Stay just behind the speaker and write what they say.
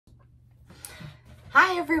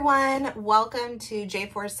Hi everyone, welcome to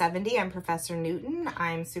J470. I'm Professor Newton.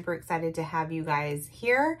 I'm super excited to have you guys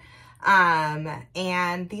here.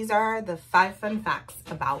 And these are the 5 fun facts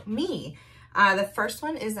about me. The first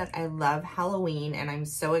one is that I love Halloween, and I'm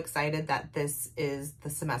so excited that this is the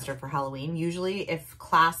semester for Halloween. Usually if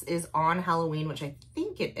class is on Halloween, which I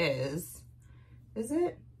think it is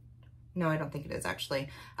it? No, I don't think it is actually.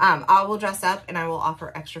 I will dress up and I will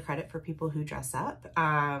offer extra credit for people who dress up.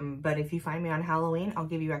 But if you find me on Halloween, I'll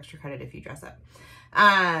give you extra credit if you dress up.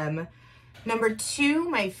 Number 2,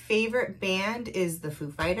 my favorite band is the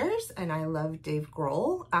Foo Fighters, and I love Dave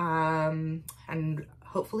Grohl. And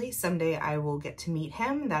hopefully someday I will get to meet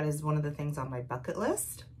him. That is one of the things on my bucket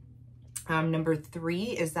list. Number 3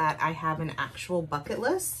 is that I have an actual bucket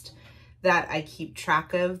list that I keep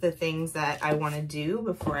track of the things that I want to do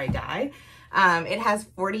before I die. It has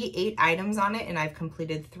 48 items on it, and I've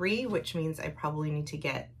completed 3, which means I probably need to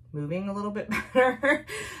get moving a little bit better.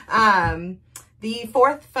 The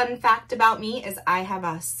 4th fun fact about me is I have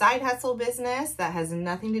a side hustle business that has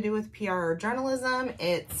nothing to do with PR or journalism.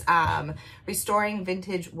 It's restoring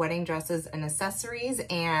vintage wedding dresses and accessories,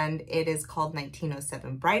 and it is called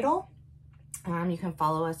 1907 Bridal. You can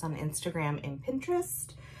follow us on Instagram and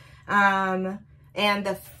Pinterest. And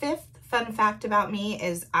the 5th fun fact about me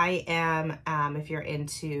is I am, if you're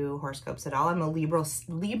into horoscopes at all, I'm a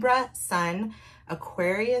Libra sun,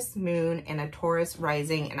 Aquarius moon, and a Taurus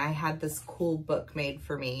rising. And I had this cool book made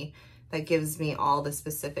for me that gives me all the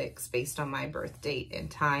specifics based on my birth date and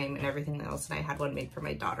time and everything else. And I had one made for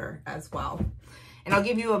my daughter as well. And I'll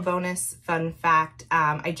give you a bonus fun fact.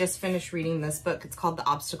 I just finished reading this book. It's called The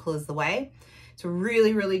Obstacle is the Way. It's a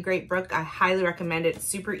really, really great book. I highly recommend it. It's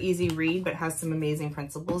super easy read, but has some amazing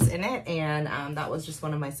principles in it. And that was just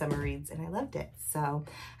one of my summer reads, and I loved it. So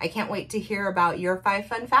I can't wait to hear about your 5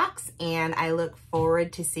 fun facts, and I look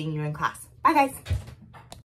forward to seeing you in class. Bye, guys.